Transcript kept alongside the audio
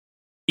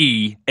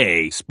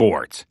EA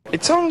Sports.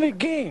 It's only a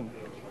game.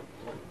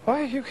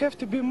 Why you have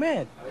to be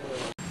mad?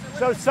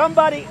 So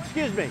somebody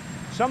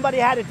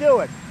had to do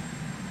it.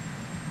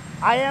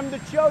 I am the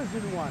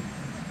chosen one.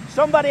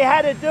 Somebody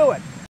had to do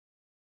it.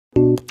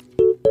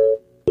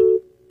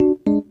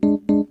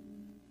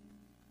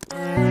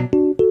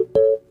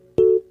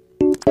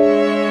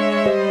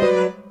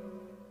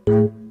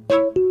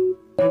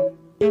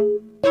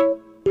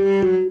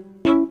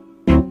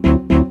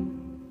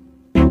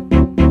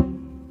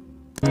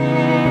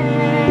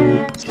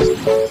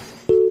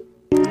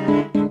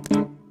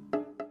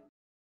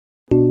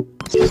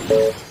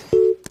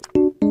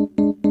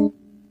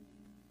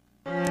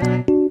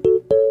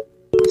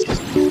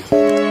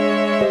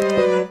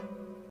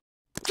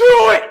 Do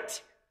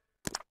it!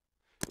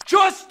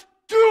 Just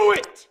do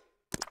it!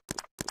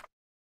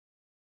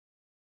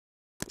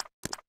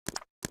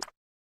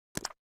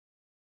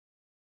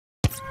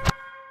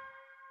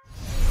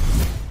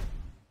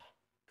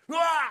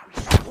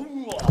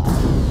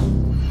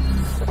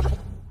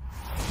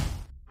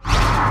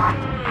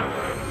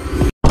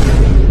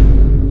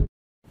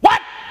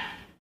 What?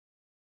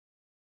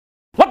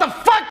 What the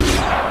fuck?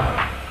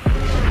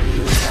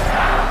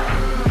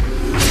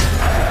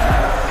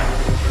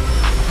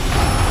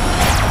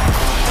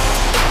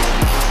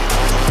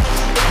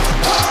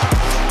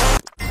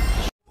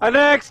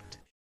 Next.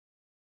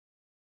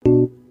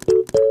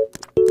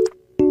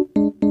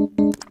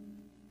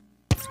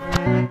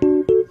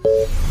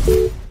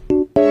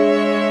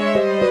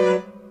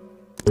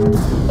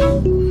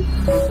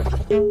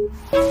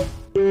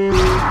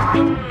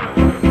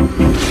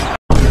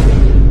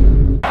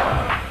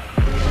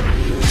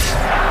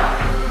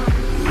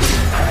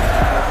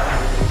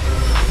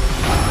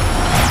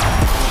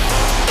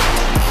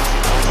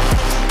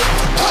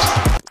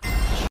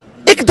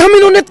 एकदम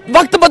इन्होंने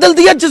वक्त बदल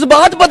दिया,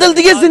 जज्बात बदल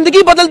दिए,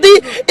 जिंदगी बदल दी।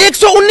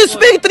 119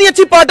 पे इतनी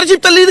अच्छी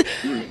पार्टनरशिप चल रही थी।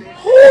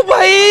 ओ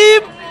भाई,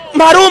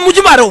 मारो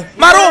मुझे, मारो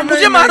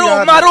मुझे,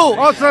 मारो।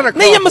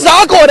 नहीं, ये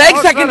मजाक हो रहा है।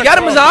 एक सेकंड यार,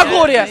 मजाक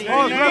हो रहा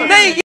है।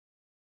 नहीं,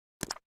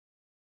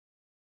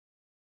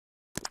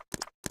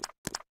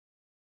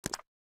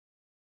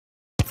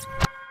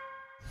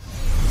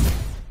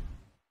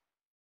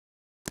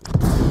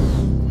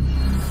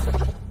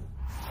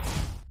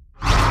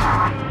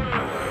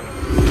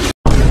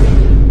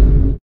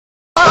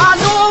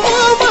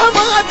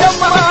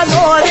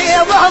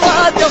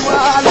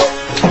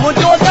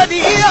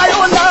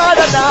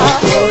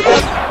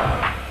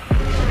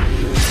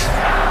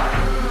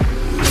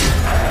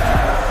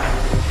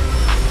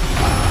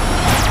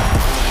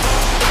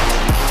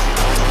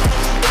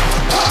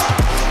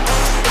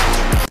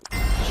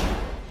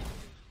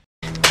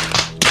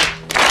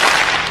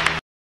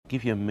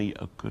 give your meat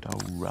a good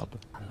old rub.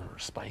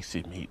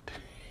 Spicy meat.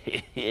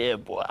 Yeah,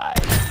 boy.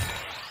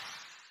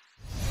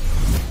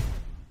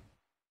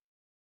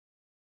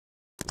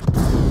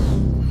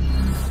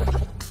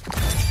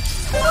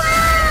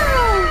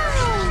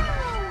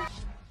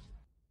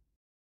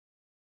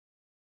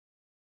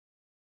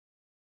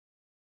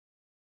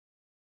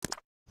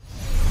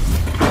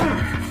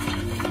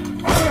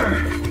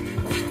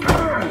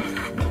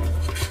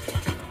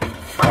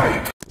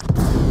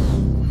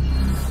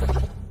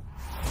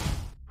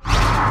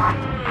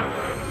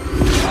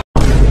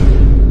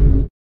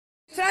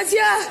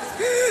 Francia,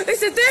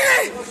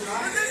 c'était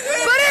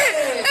Paris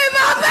et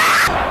Mbappé.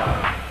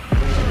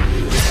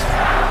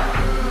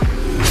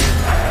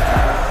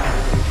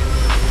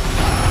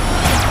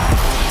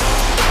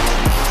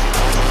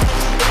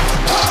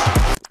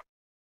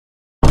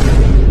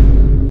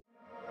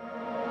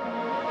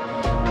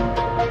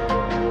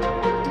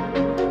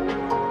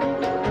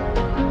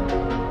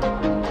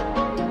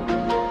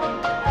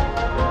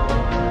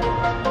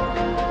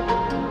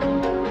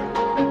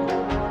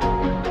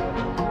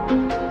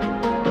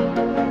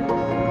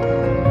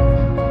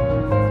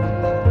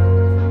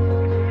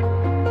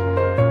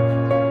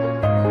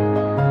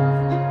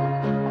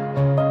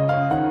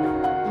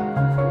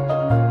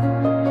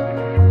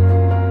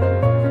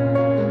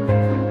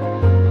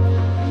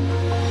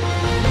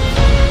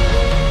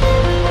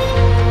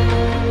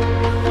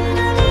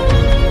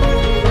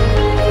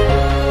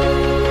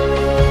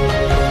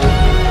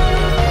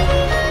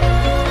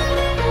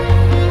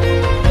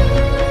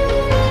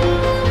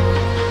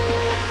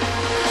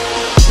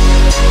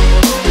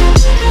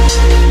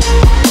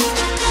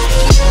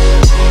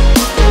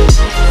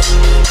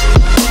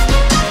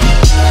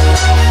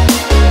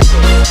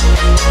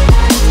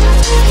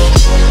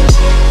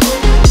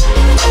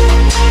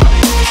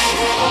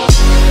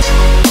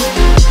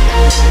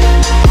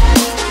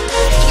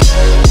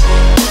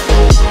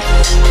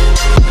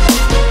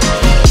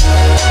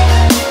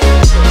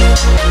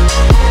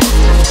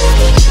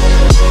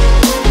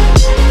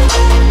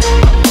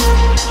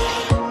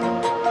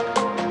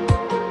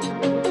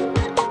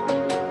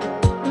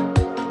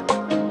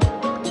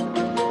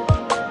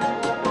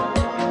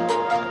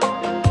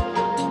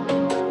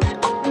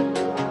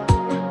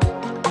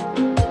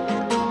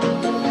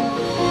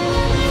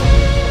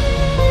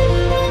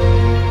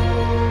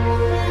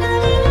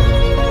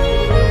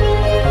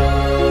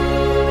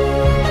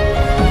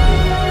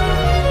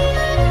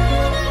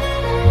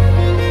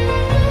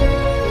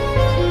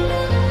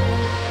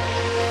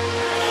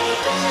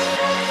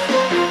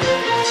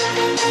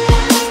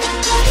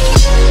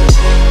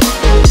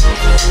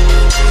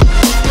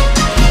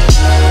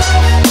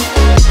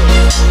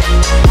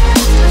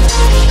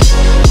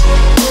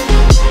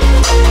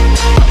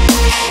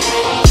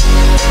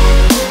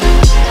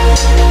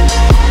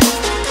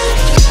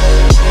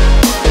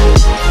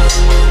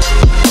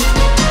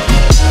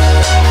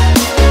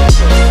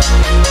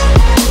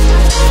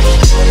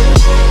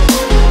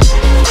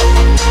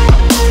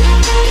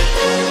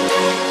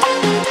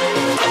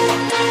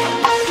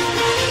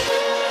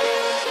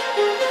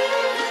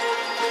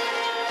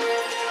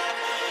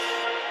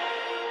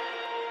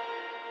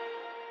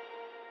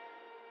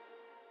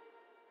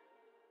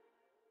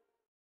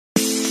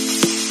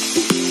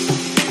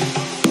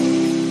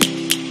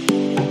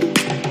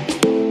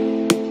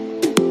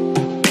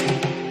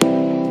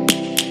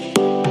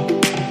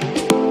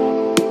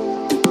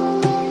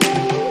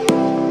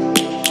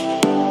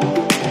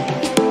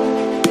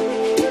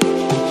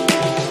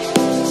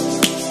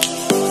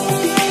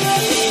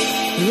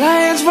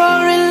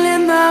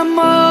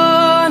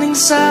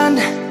 sun,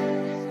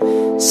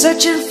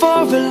 searching for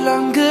a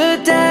longer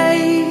day.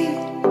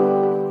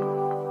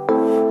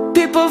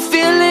 People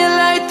feeling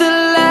like the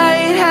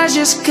light has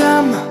just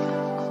come.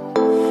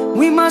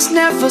 We must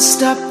never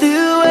stop the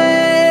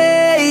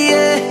way.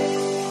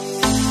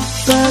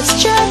 Birds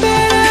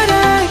chirping and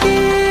I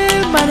hear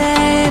my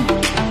name,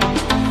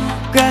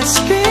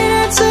 grasping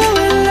into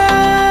a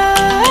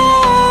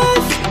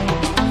life.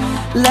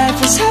 Life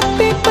is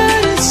happy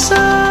but it's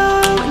so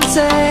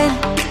insane.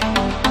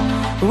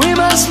 We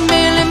must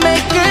merely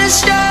make a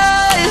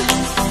start.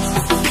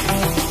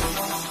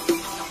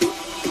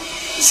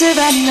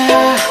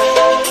 Savannah,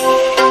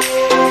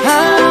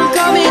 I'm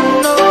coming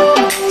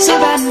home.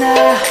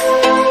 Savannah,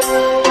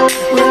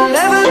 we'll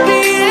never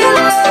be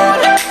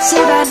alone.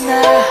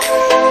 Savannah,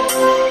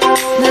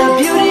 the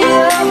beauty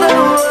of the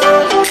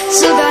world.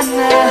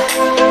 Savannah,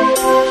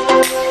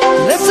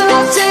 let's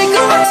all take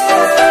a walk.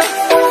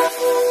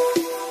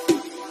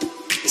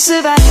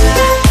 Savannah.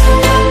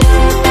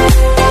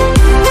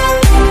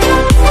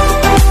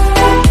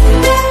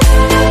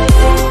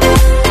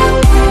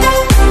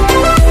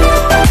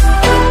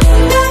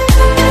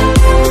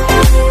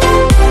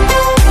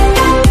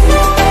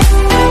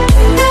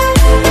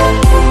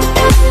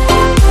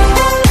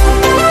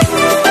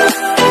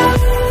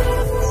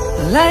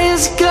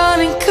 Lion's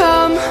gonna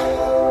come.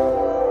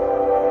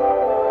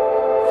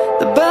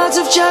 The birds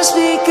have just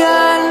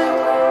begun.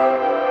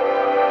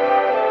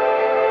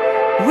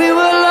 We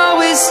will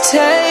always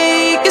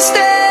take a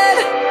stand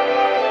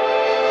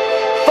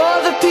for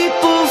the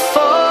people,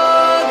 for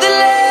the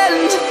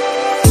land.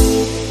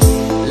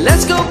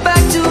 Let's go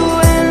back to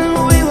when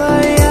we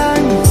were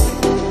young.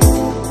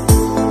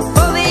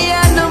 For the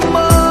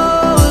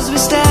animals we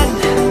stand.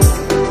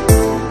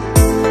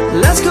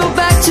 Let's go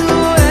back to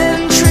when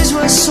trees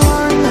were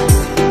swung.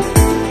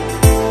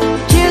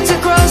 Kids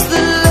across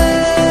the land.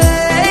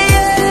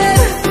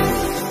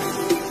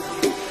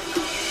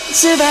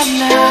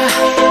 Savannah,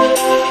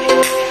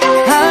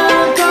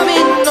 I'm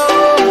coming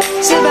home.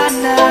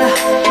 Savannah,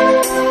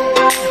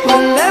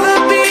 we'll never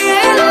be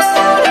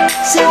alone.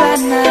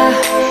 Savannah,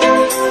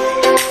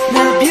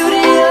 the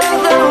beauty of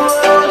the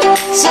world.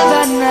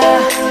 Savannah,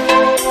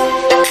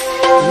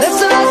 let's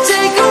all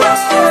take a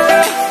walk.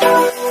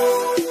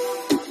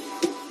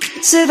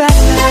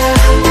 Savannah,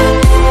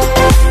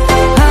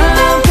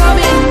 I'm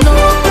coming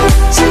home.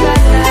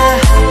 Savannah,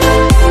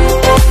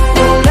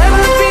 we'll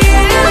never be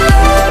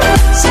alone.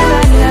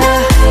 Savannah,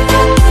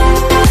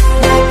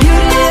 the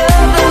beauty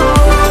of the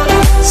world.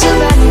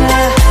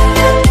 Savannah,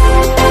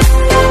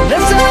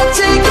 let's all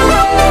take a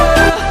walk.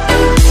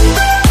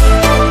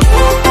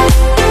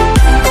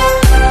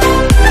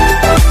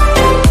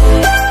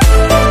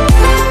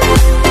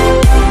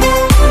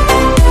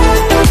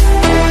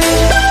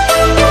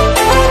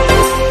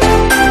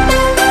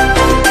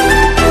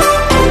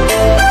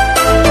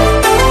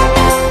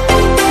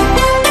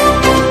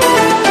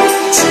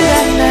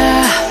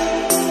 Savannah,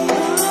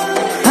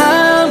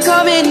 I'm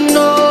coming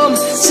home.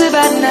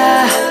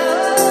 Savannah,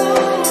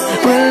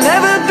 we'll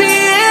never be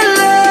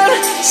alone.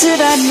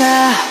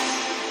 Savannah.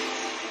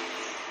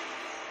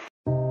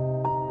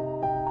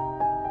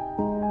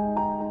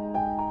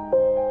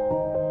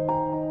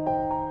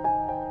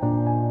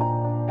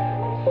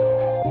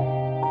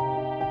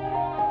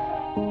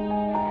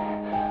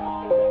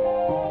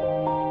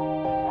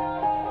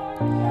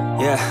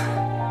 Yeah.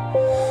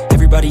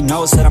 Everybody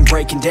knows that I'm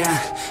breaking down.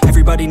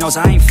 Everybody knows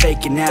I ain't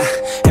faking now.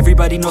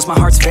 Everybody knows my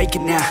heart's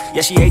vacant now.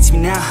 Yeah, she hates me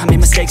now, I made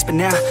mistakes but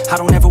now I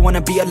don't ever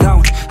wanna be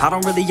alone. I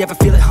don't really ever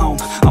feel at home.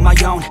 On my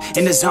own,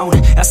 in the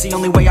zone, that's the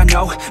only way I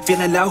know.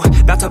 Feeling low,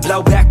 about to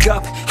blow back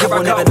up. I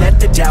won't ever let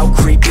the doubt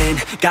creep in.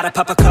 Gotta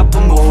pop a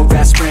couple more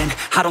aspirin.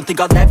 I don't think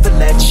I'll ever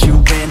let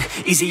you in.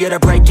 Easier to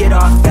break it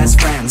off best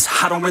friends.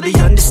 I don't really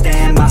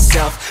understand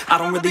myself. I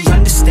don't really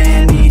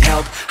understand, need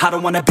help. I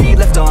don't wanna be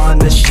left on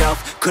the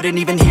shelf. Couldn't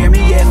even hear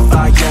me if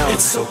I yelled.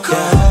 It's so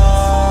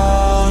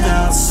cold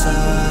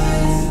outside.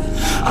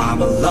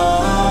 I'm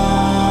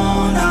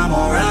alone, I'm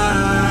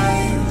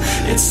alright.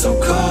 It's so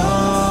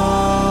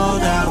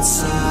cold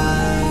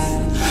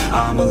outside.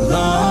 I'm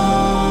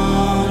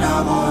alone,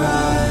 I'm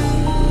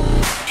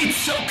alright. It's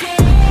so cold.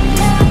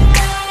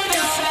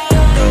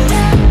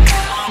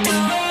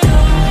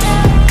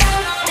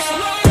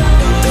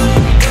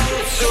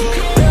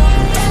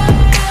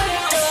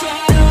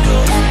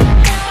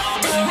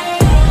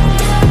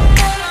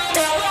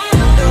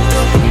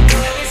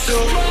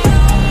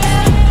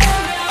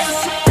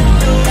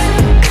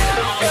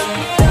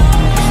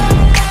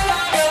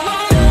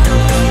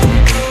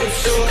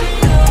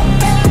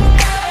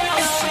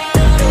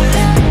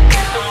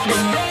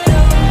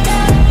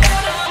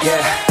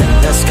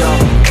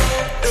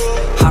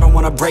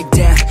 Break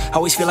down,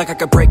 always feel like I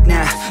could break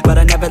now, but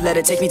I never let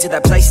it take me to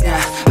that place now.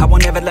 I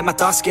won't ever let my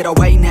thoughts get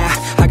away now.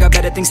 I got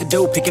better things to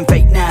do, picking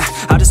fate now.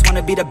 I just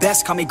wanna be the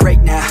best, call me great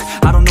now.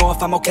 I don't know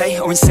if I'm okay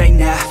or insane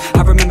now.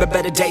 I remember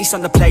better days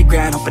on the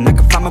playground, hoping I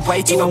can find my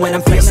way even when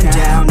I'm feeling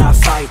down. I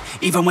fight,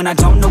 even when I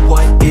don't know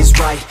what is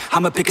right.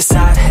 I'ma pick a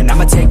side, and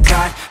I'ma take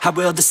pride. I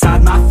will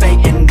decide my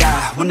fate, and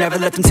I will never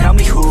let them tell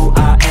me who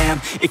I am.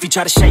 If you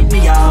try to shape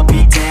me, I'll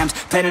be damned.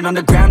 Planet on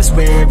the ground is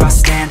where I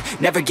stand.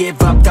 Never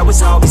give up, that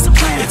was always the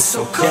plan. It's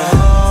so cold